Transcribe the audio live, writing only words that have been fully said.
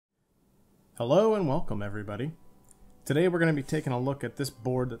Hello and welcome everybody. Today we're going to be taking a look at this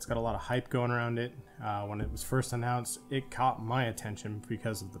board that's got a lot of hype going around it. When it was first announced, it caught my attention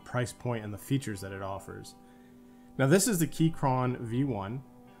because of the price point and the features that it offers. Now this is the Keychron V1.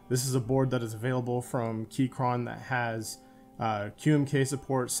 This is a board that is available from Keychron that has QMK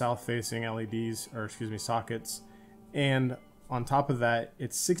support, south-facing LEDs, or excuse me, sockets, and on top of that,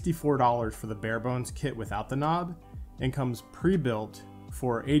 it's $64 for the bare bones kit without the knob, and comes pre-built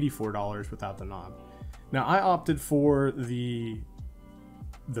for $84 without the knob. Now I opted for the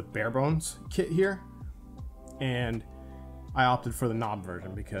bare bones kit here, and I opted for the knob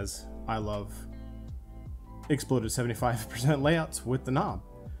version because I love exploded 75% layouts with the knob.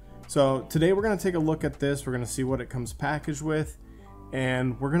 So today we're going to take a look at this. We're going to see what it comes packaged with,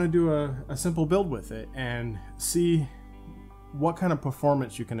 and we're going to do a simple build with it and see what kind of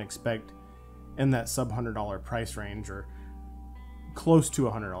performance you can expect in that sub $100 price range, or close to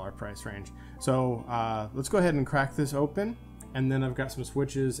 $100 price range. So let's go ahead and crack this open, and then I've got some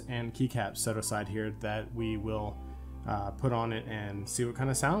switches and keycaps set aside here that we will put on it and see what kind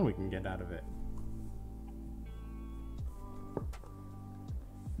of sound we can get out of it.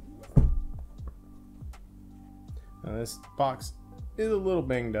 Now this box is a little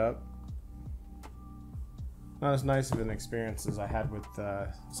banged up. Not as nice of an experience as I had with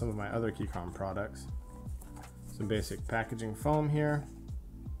some of my other Keychron products. Some basic packaging foam here.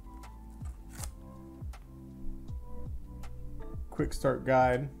 Quick start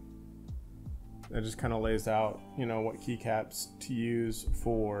guide that just kind of lays out, you know, what keycaps to use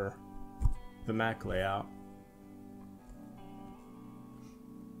for the Mac layout.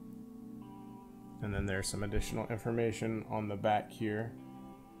 And then there's some additional information on the back here.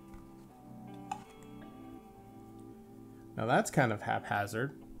 Now that's kind of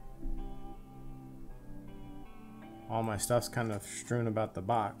haphazard. All my stuff's kind of strewn about the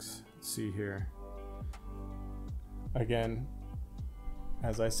box. Let's see here. Again,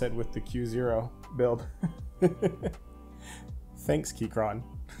 as I said with the Q0 build. Thanks, Keychron.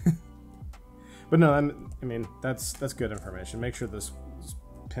 But no, I mean, that's good information. Make sure these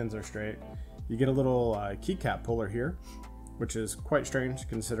pins are straight. You get a little keycap puller here, which is quite strange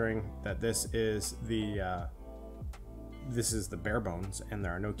considering that this is the bare bones and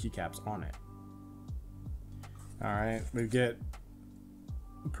there are no keycaps on it. All right, we get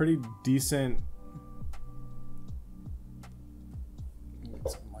a pretty decent,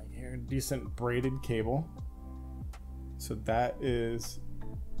 decent braided cable. So that is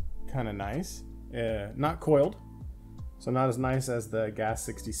kind of nice. Not coiled, so not as nice as the Gas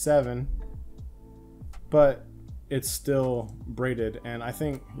 67, but it's still braided. And I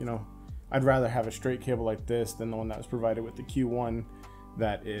think, you know, I'd rather have a straight cable like this than the one that was provided with the Q1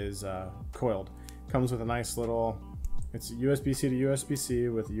 that is coiled. Comes with a nice little, it's a USB-C to USB-C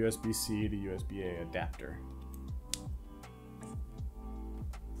with a USB-C to USB-A adapter.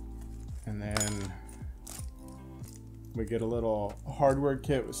 And then we get a little hardware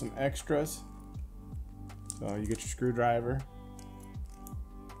kit with some extras. So you get your screwdriver,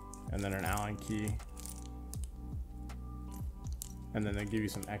 and then an Allen key. And then they give you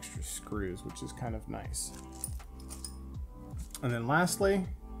some extra screws, which is kind of nice. And then lastly,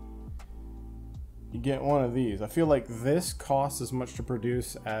 you get one of these. I feel like this costs as much to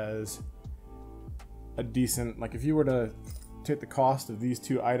produce as a decent, like if you were to take the cost of these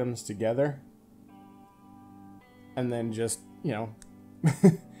two items together and then just, you know,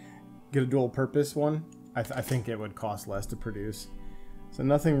 get a dual purpose one, I think it would cost less to produce. So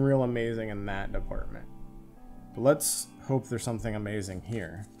nothing real amazing in that department. But let's hope there's something amazing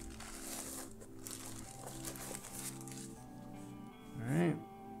here. All right.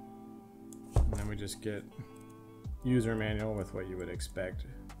 And then we just get user manual with what you would expect.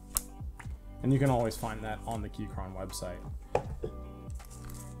 And you can always find that on the Keychron website.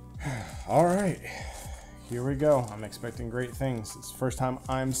 All right, here we go. I'm expecting great things. It's the first time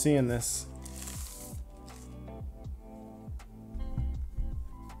I'm seeing this.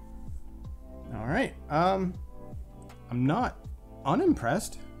 All right, I'm not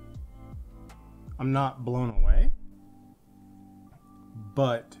unimpressed. I'm not blown away,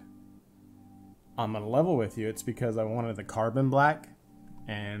 but I'm gonna level with you. It's because I wanted the carbon black,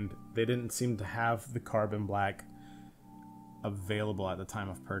 and they didn't seem to have the carbon black available at the time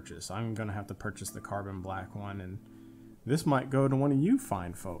of purchase. I'm gonna have to purchase the carbon black one, and this might go to one of you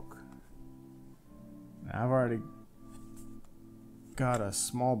fine folk. I've already got a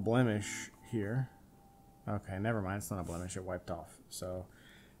small blemish here. Okay, never mind, it's not a blemish, it wiped off. So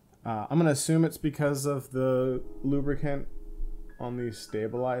I'm gonna assume it's because of the lubricant on these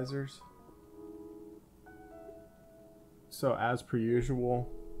stabilizers. So as per usual,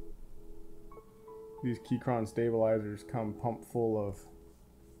 These Keychron stabilizers come pumped full of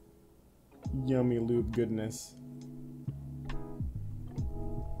yummy lube goodness.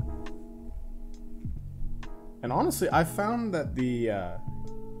 And honestly, I found that the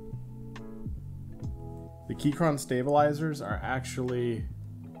Keychron stabilizers are actually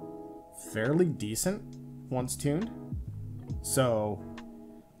fairly decent once tuned. So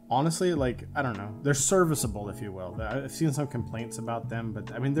honestly, like, I don't know, they're serviceable, if you will. I've seen some complaints about them,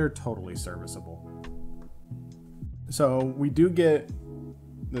 but I mean, they're totally serviceable. So we do get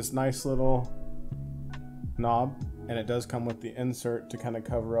this nice little knob, and it does come with the insert to kind of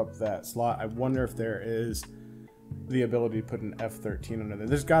cover up that slot. I wonder if there is the ability to put an F13 under there.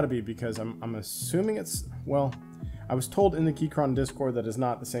 There's got to be, because I'm assuming it's, well, I was told in the Keychron Discord that it's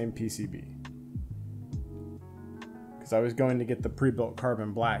not the same PCB. Because I was going to get the pre-built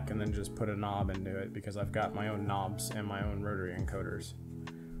carbon black and then just put a knob into it, because I've got my own knobs and my own rotary encoders.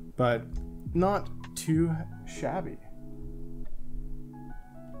 But not too shabby.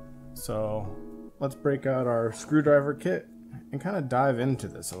 So let's break out our screwdriver kit and kind of dive into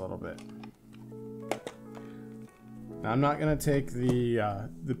this a little bit. Now, I'm not going to take the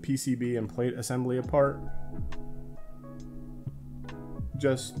PCB and plate assembly apart,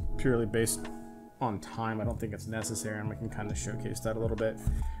 just purely based on time. I don't think it's necessary, and we can kind of showcase that a little bit.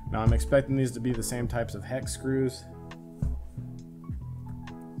 Now, I'm expecting these to be the same types of hex screws.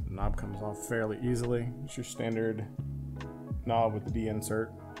 The knob comes off fairly easily. It's your standard knob with the D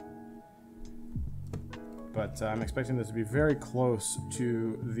insert. But I'm expecting this to be very close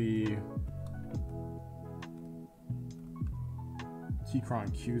to the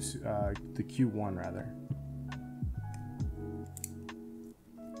Keychron the Q1 rather.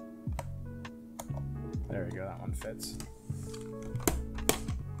 There we go, that one fits.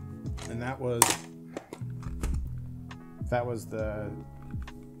 And that was the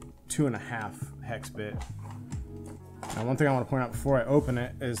 2.5 hex bit. Now, one thing I want to point out before I open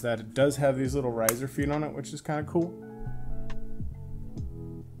it is that it does have these little riser feet on it, which is kind of cool.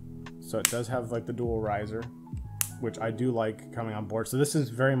 So it does have like the dual riser, which I do like coming on board. So this is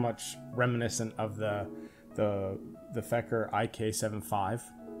very much reminiscent of the Fecker IK75.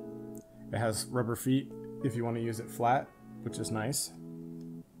 It has rubber feet if you want to use it flat, which is nice.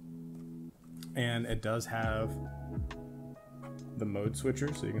 And it does have the mode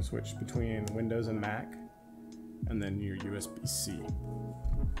switcher, so you can switch between Windows and Mac, and then your USB-C.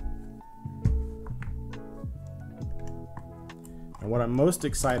 And what I'm most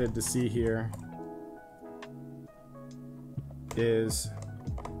excited to see here is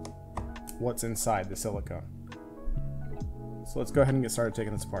what's inside the silicone. So let's go ahead and get started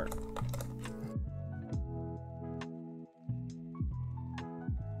taking this apart.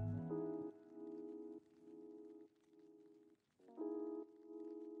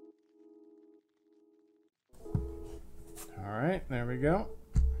 All right, there we go.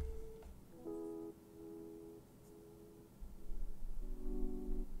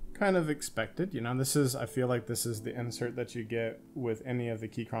 Kind of expected, you know, this is, I feel like this is the insert that you get with any of the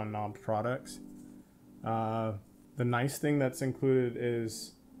Keychron knobbed products. The nice thing that's included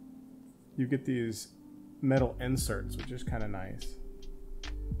is you get these metal inserts, which is kind of nice.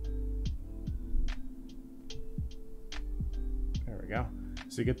 There we go.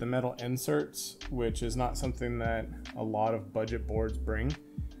 So you get the metal inserts, which is not something that a lot of budget boards bring.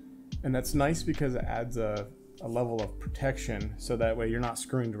 And that's nice because it adds a level of protection, so that way you're not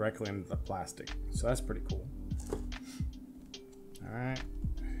screwing directly into the plastic. So that's pretty cool. All right.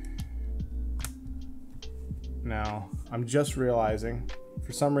 Now, I'm just realizing,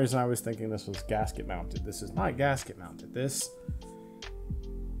 for some reason I was thinking this was gasket mounted. This is not gasket mounted. This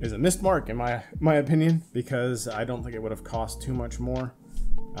is a missed mark in my opinion, because I don't think it would have cost too much more.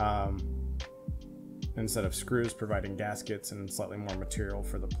 Instead of screws providing gaskets and slightly more material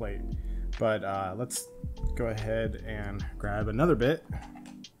for the plate. But let's go ahead and grab another bit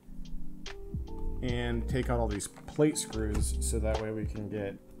and take out all these plate screws, so that way we can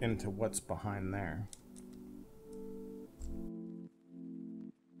get into what's behind there.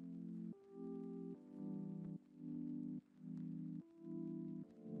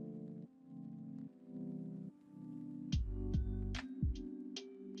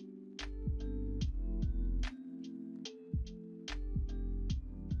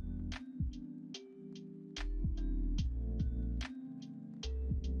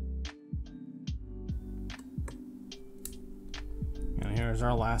 Here's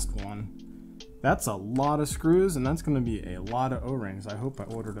our last one. That's a lot of screws, and that's going to be a lot of O-rings. I hope I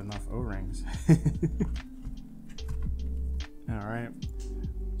ordered enough O-rings. All right,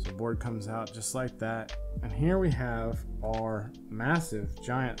 so board comes out just like that, and here we have our massive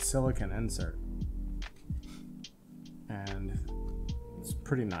giant silicone insert. and it's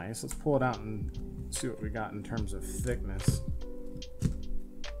pretty nice. Let's pull it out and see what we got in terms of thickness.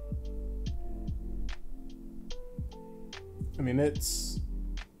 I mean, it's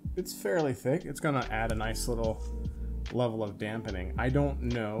fairly thick. It's gonna add a nice little level of dampening. I don't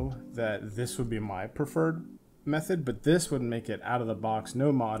know that this would be my preferred method, but this would make it out of the box,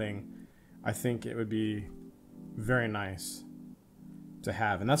 no modding. I think it would be very nice to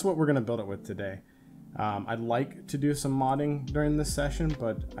have, and that's what we're gonna build it with today. I'd like to do some modding during this session,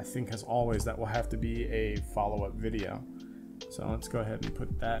 but I think as always that will have to be a follow-up video. So let's go ahead and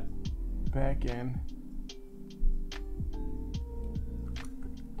put that back in.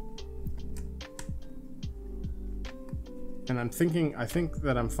 And I think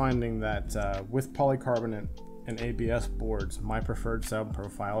that I'm finding that with polycarbonate and ABS boards, my preferred sound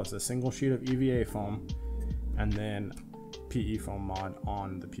profile is a single sheet of EVA foam and then PE foam mod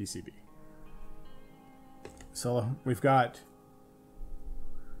on the PCB. So we've got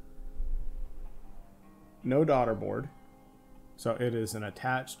no daughter board, so it is an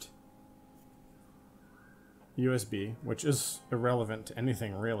attached USB, which is irrelevant to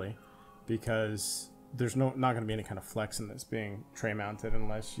anything really, because there's not going to be any kind of flex in this being tray mounted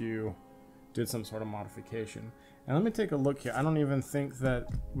unless you did some sort of modification. And let me take a look here. I don't even think that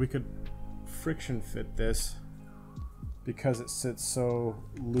we could friction fit this because it sits so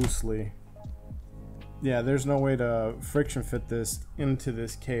loosely. Yeah, there's no way to friction fit this into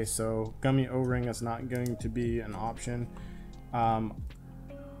this case, so gummy O-ring is not going to be an option. I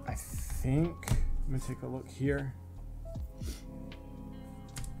think, let me take a look here.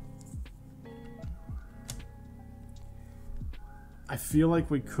 I feel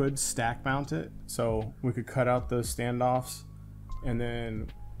like we could stack mount it, so we could cut out those standoffs and then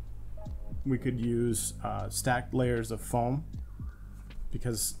we could use stacked layers of foam,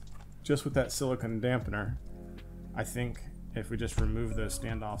 because just with that silicone dampener, I think if we just remove those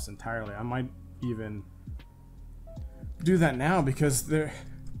standoffs entirely, I might even do that now, because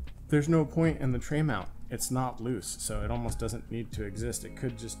there's no point in the tray mount. It's not loose, so it almost doesn't need to exist. It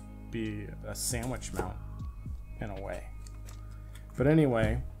could just be a sandwich mount in a way. But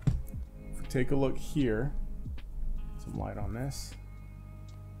anyway, if we take a look here, some light on this,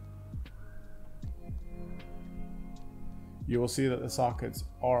 you will see that the sockets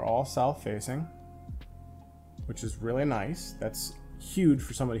are all south facing, which is really nice. That's huge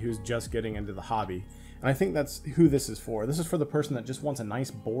for somebody who's just getting into the hobby. And I think that's who this is for. This is for the person that just wants a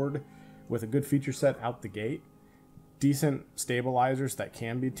nice board with a good feature set out the gate, decent stabilizers that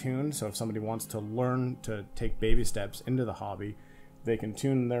can be tuned, so if somebody wants to learn to take baby steps into the hobby, they can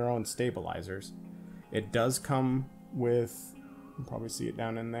tune their own stabilizers. It does come with, you can probably see it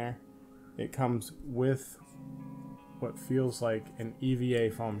down in there, it comes with what feels like an EVA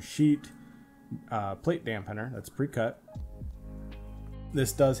foam sheet plate dampener that's pre-cut.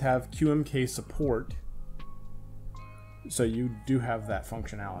 This does have QMK support, so you do have that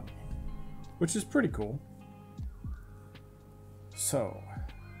functionality, which is pretty cool. So,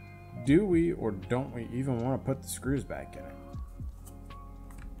 do we or don't we even want to put the screws back in it?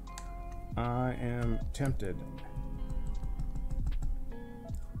 I am tempted.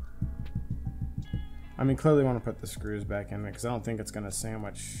 I mean, clearly want to put the screws back in it because I don't think it's going to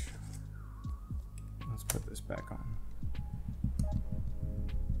sandwich. Let's put this back on.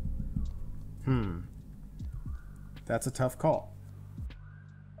 That's a tough call.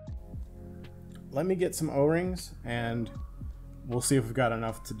 Let me get some O-rings and we'll see if we've got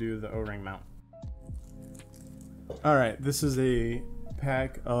enough to do the O-ring mount. Alright, this is a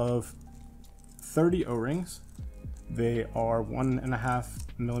pack of 30 O-rings. They are 1.5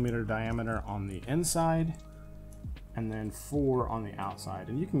 millimeter diameter on the inside and then 4 on the outside.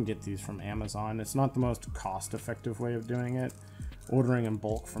 And you can get these from Amazon. It's not the most cost-effective way of doing it. Ordering in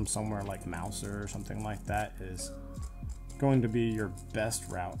bulk from somewhere like Mouser or something like that is going to be your best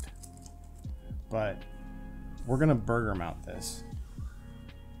route. But we're gonna burger mount this.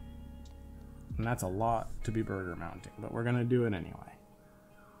 And that's a lot to be burger mounting, but we're gonna do it anyway.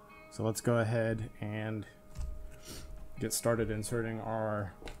 So let's go ahead and get started inserting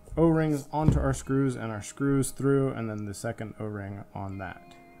our O-rings onto our screws and our screws through, and then the second O-ring on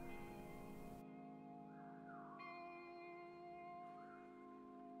that.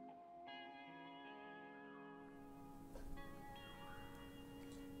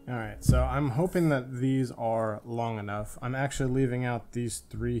 Alright, so I'm hoping that these are long enough. I'm actually leaving out these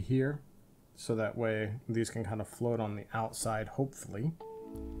 3 here, so that way these can kind of float on the outside, hopefully.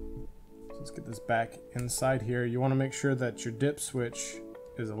 So let's get this back inside here. You want to make sure that your dip switch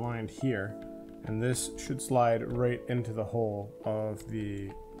is aligned here, and this should slide right into the hole of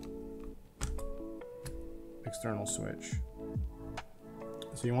the external switch.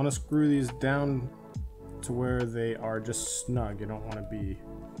 So you want to screw these down to where they are just snug. You don't want to be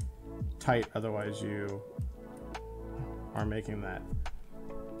tight, otherwise you are making that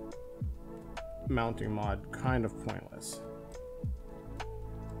mounting mod kind of pointless.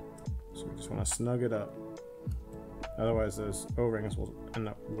 So we just want to snug it up. Otherwise those O-rings will end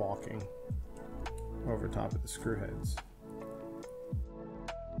up walking over top of the screw heads.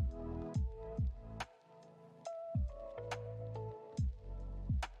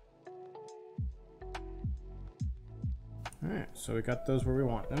 Alright, so we got those where we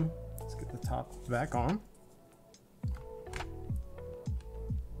want them. Let's get the top back on.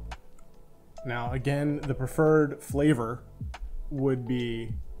 Now again, the preferred flavor would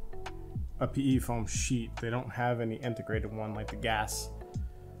be a PE foam sheet. They don't have any integrated one like the Gas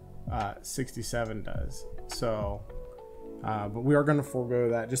 67 does. So, but we are going to forego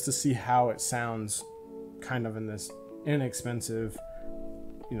that just to see how it sounds kind of in this inexpensive,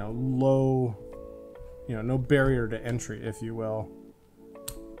 you know, low, you know, no barrier to entry, if you will,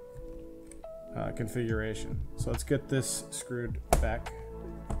 configuration. So let's get this screwed back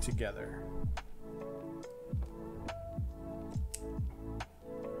together.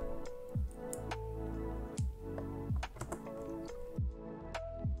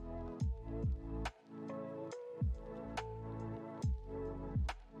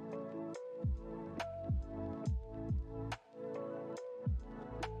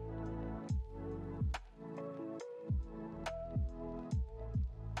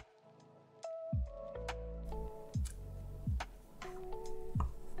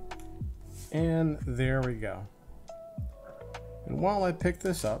 And there we go. And while I pick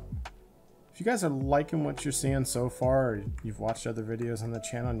this up, if you guys are liking what you're seeing so far, or you've watched other videos on the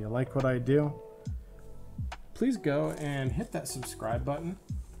channel and you like what I do, please go and hit that subscribe button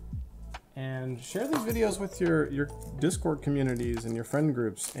and share these videos with your Discord communities and your friend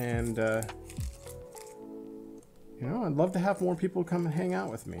groups. And you know, I'd love to have more people come and hang out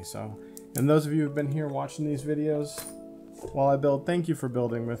with me. So, and those of you who've been here watching these videos while I build, thank you for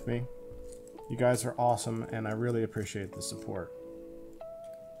building with me. You guys are awesome, and I really appreciate the support.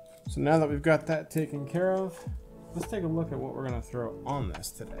 So now that we've got that taken care of, let's take a look at what we're going to throw on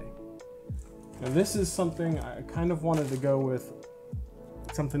this today. Now this is something I kind of wanted to go with,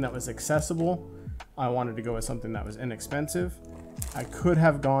 something that was accessible. I wanted to go with something that was inexpensive. I could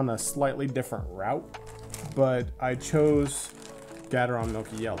have gone a slightly different route, but I chose Gateron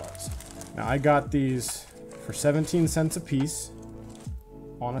Milky Yellows. Now I got these for 17 cents a piece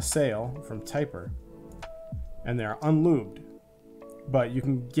on a sale from Typer, and they're unlubed, but you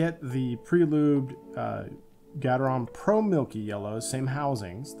can get the pre-lubed Gateron Pro Milky Yellows, same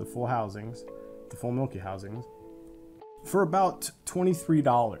housings, the full housings, the full milky housings, for about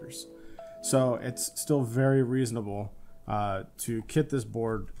 $23. So it's still very reasonable to kit this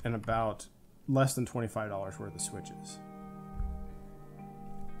board in about less than $25 worth of switches.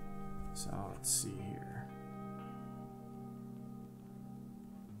 So let's see here.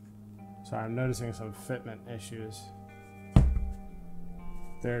 Sorry, I'm noticing some fitment issues.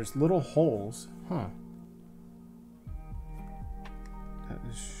 There's little holes. Huh. That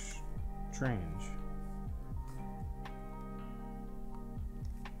is strange.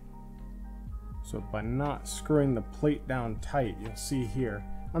 So by not screwing the plate down tight, you'll see here.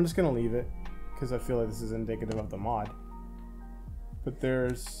 I'm just going to leave it because I feel like this is indicative of the mod. But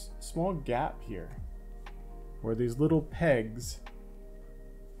there's a small gap here where these little pegs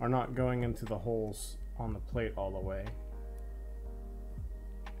are not going into the holes on the plate all the way.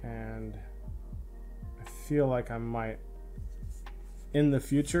 And I feel like I might, in the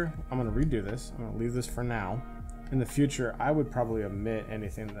future, I'm gonna redo this. I'm gonna leave this for now. In the future, I would probably omit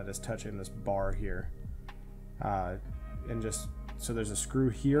anything that is touching this bar here. And just, so there's a screw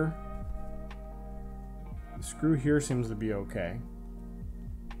here. The screw here seems to be okay.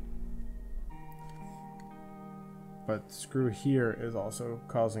 But the screw here is also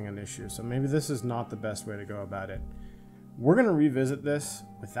causing an issue. So maybe this is not the best way to go about it. We're going to revisit this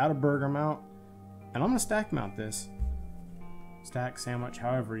without a burger mount. And I'm going to stack mount this. Stack, sandwich,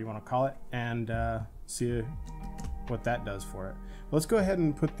 however you want to call it. And see what that does for it. Let's go ahead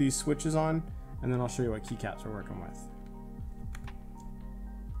and put these switches on. And then I'll show you what keycaps we're working with.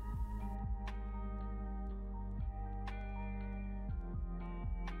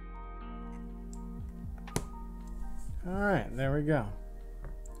 Alright, there we go.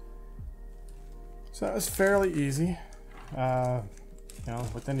 So that was fairly easy. You know,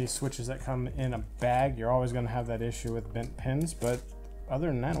 with any switches that come in a bag, you're always going to have that issue with bent pins, but other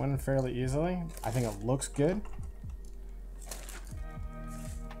than that, it went fairly easily. I think it looks good.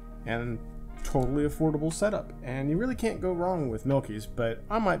 And totally affordable setup, and you really can't go wrong with Milky's. But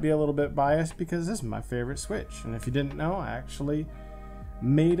I might be a little bit biased because this is my favorite switch, and if you didn't know, I actually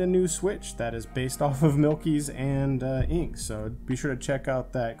made a new switch that is based off of Milky's and ink, so be sure to check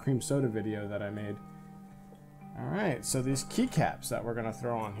out that cream soda video that I made. Alright, so these keycaps that we're going to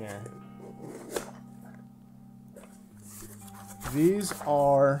throw on here, these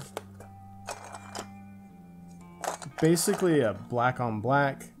are basically a black on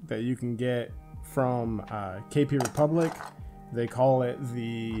black that you can get from KPRepublic. They call it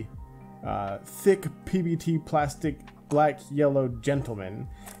the thick PBT plastic black yellow gentleman,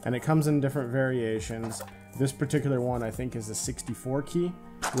 and it comes in different variations. This particular one I think is a 64 key,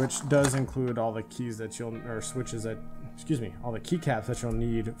 which does include all the keys that you'll, or switches that, excuse me, all the keycaps that you'll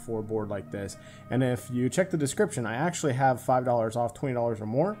need for a board like this. And if you check the description, I actually have $5 off $20 or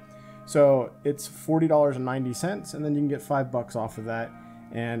more. So it's $40.90, and then you can get $5 off of that.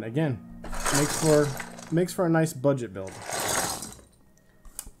 And again, makes for a nice budget build.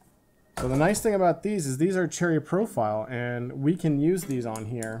 So the nice thing about these is these are cherry profile, and we can use these on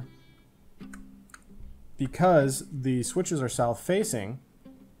here because the switches are south facing.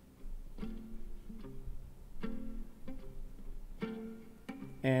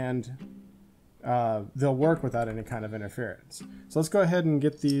 And they'll work without any kind of interference. So let's go ahead and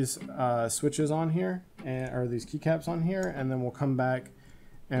get these switches on here, or these keycaps on here, and then we'll come back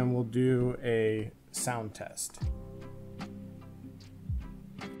and we'll do a sound test.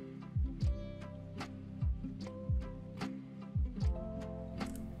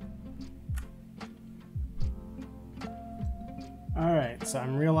 Alright, so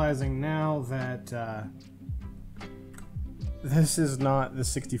I'm realizing now that this is not the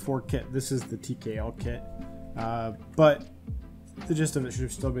 64 kit, this is the TKL kit, but the gist of it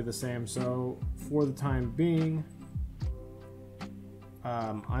should still be the same. So for the time being,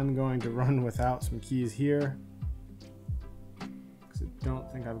 I'm going to run without some keys here because I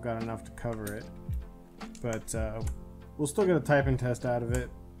don't think I've got enough to cover it, but we'll still get a typing test out of it.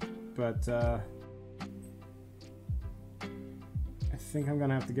 But I think I'm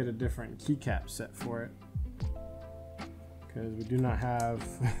gonna have to get a different keycap set for it, because we do not have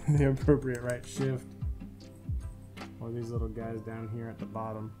the appropriate right shift, or these little guys down here at the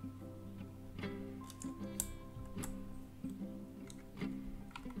bottom.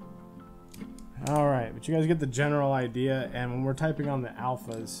 Alright, but you guys get the general idea, and when we're typing on the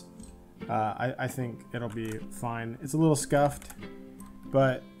alphas, I think it'll be fine. It's a little scuffed,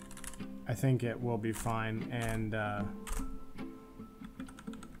 but I think it will be fine, and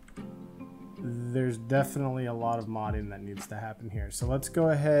there's definitely a lot of modding that needs to happen here. So let's go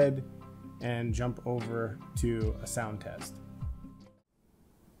ahead and jump over to a sound test.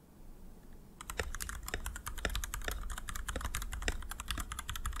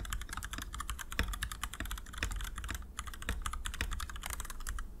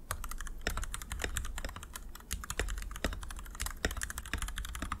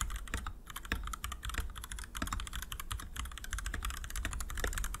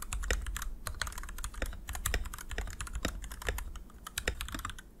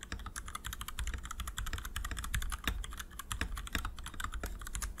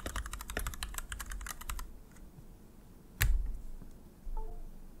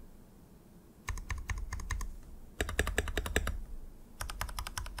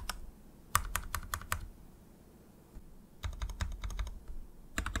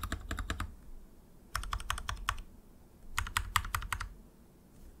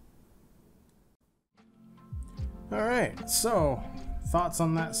 Alright, so thoughts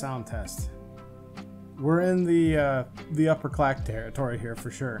on that sound test. We're in the upper clack territory here for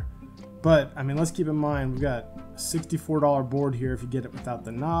sure. But I mean, let's keep in mind we've got a $64 board here if you get it without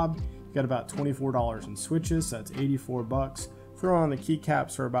the knob. You got about $24 in switches, so that's $84. Throw on the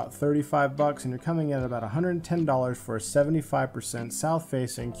keycaps for about $35, and you're coming at about $110 for a 75%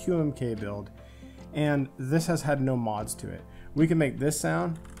 south-facing QMK build. And this has had no mods to it. We can make this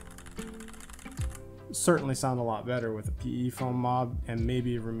sound certainly sound a lot better with a PE foam mod, and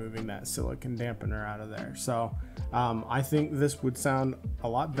maybe removing that silicone dampener out of there. So I think this would sound a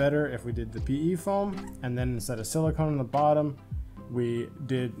lot better if we did the PE foam, and then instead of silicone on the bottom, we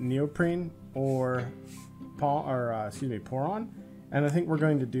did neoprene or Poron. And I think we're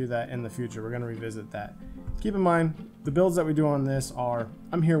going to do that in the future. We're going to revisit that. Keep in mind, the builds that we do on this are,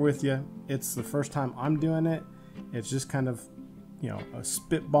 I'm here with you. It's the first time I'm doing it. It's just kind of, you know, a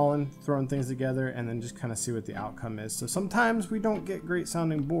spitballing, throwing things together, and then just kind of see what the outcome is. So sometimes we don't get great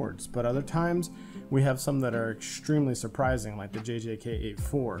sounding boards, but other times we have some that are extremely surprising, like the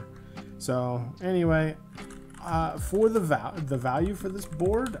JJK84. So anyway, for the value for this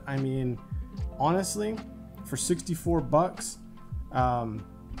board, I mean, honestly, for 64 bucks,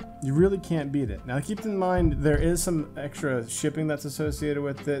 you really can't beat it. Now keep in mind there is some extra shipping that's associated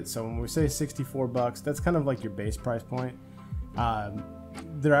with it. So when we say 64 bucks, that's kind of like your base price point.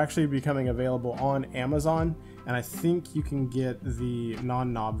 They're actually becoming available on Amazon, and I think you can get the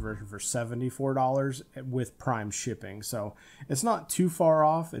non-knob version for $74 with Prime shipping. So it's not too far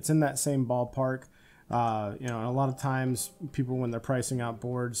off. It's in that same ballpark. You know, and a lot of times people, when they're pricing out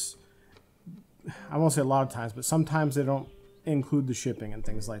boards, I won't say a lot of times, but sometimes they don't include the shipping and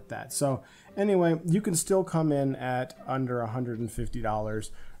things like that. So anyway, you can still come in at under $150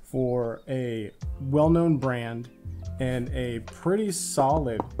 for a well-known brand and a pretty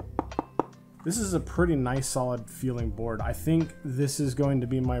solid, this is a pretty nice solid feeling board. I think this is going to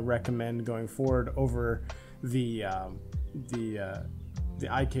be my recommend going forward over the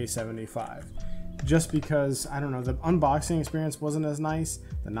IK75, just because, I don't know, the unboxing experience wasn't as nice,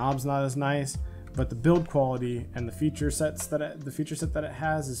 the knob's not as nice, but the build quality and the feature set that it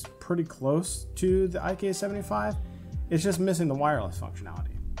has is pretty close to the IK75. It's just missing the wireless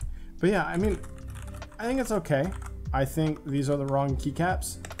functionality. But yeah, I mean, I think it's okay. I think these are the wrong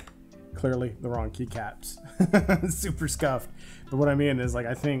keycaps. Clearly the wrong keycaps. Super scuffed. But what I mean is, like,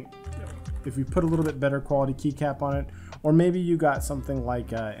 I think if we put a little bit better quality keycap on it, or maybe you got something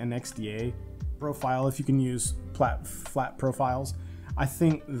like an XDA profile, if you can use flat profiles, I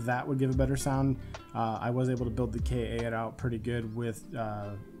think that would give a better sound. I was able to build the K8 out pretty good with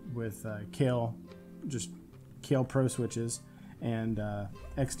Kale Pro switches and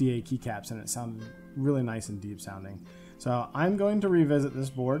XDA keycaps, and it sounded really nice and deep sounding. So I'm going to revisit this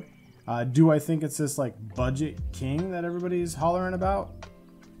board. Do I think it's this like budget king that everybody's hollering about?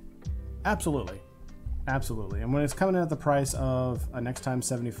 Absolutely. Absolutely. And when it's coming in at the price of a Next Time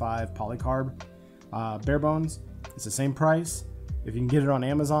 75 polycarb bare bones, it's the same price. If you can get it on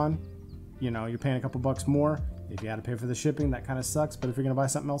Amazon, you know, you're paying a couple bucks more. If you had to pay for the shipping, that kind of sucks. But if you're going to buy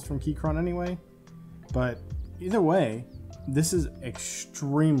something else from Keychron anyway, but either way, this is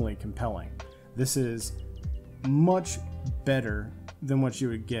extremely compelling. This is much better than what you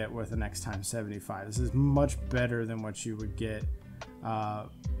would get with the Next Time 75. This is much better than what you would get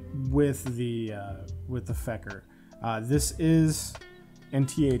with the Fecker. This is in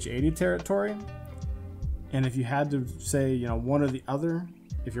TH80 territory. And if you had to say, you know, one or the other,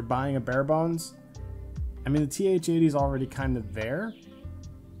 if you're buying a bare bones, I mean, the TH80 is already kind of there,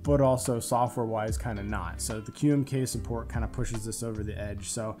 but also software-wise kind of not. So the QMK support kind of pushes this over the edge.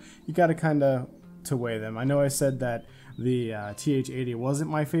 So you got to kind of weigh them. I know I said that the TH80 wasn't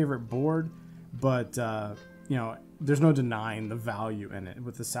my favorite board, but you know, there's no denying the value in it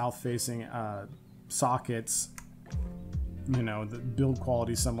with the south-facing sockets. You know, the build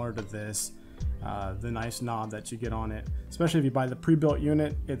quality similar to this. The nice knob that you get on it, especially if you buy the pre-built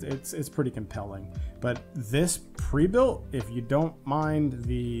unit, it's pretty compelling. But this pre-built, if you don't mind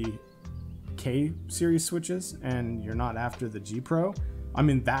the K series switches and you're not after the G Pro, I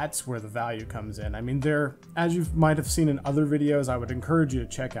mean, that's where the value comes in. I mean, there, as you might have seen in other videos, I would encourage you to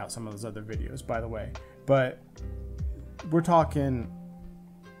check out some of those other videos, by the way. But we're talking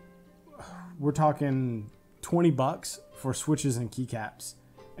 20 bucks for switches and keycaps,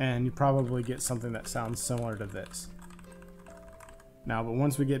 and you probably get something that sounds similar to this. Now, but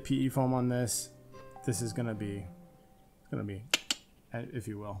once we get PE foam on this, this is gonna be, if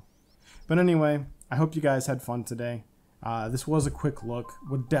you will. But anyway, I hope you guys had fun today. This was a quick look.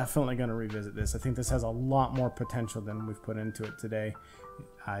 We're definitely gonna revisit this. I think this has a lot more potential than we've put into it today.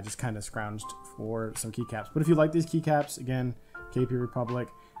 I just kind of scrounged for some keycaps. But if you like these keycaps, again, KPRepublic.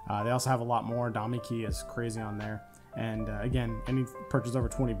 They also have a lot more. Dami Key is crazy on there. And again, any purchase over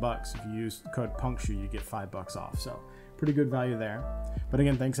 20 bucks, if you use code PUNCTURE, you get $5 off. So pretty good value there. But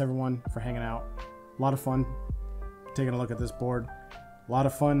again, thanks everyone for hanging out. A lot of fun taking a look at this board. A lot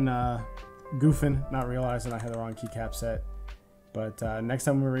of fun goofing, not realizing I had the wrong keycap set. But next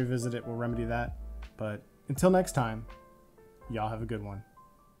time we revisit it, we'll remedy that. But until next time, y'all have a good one.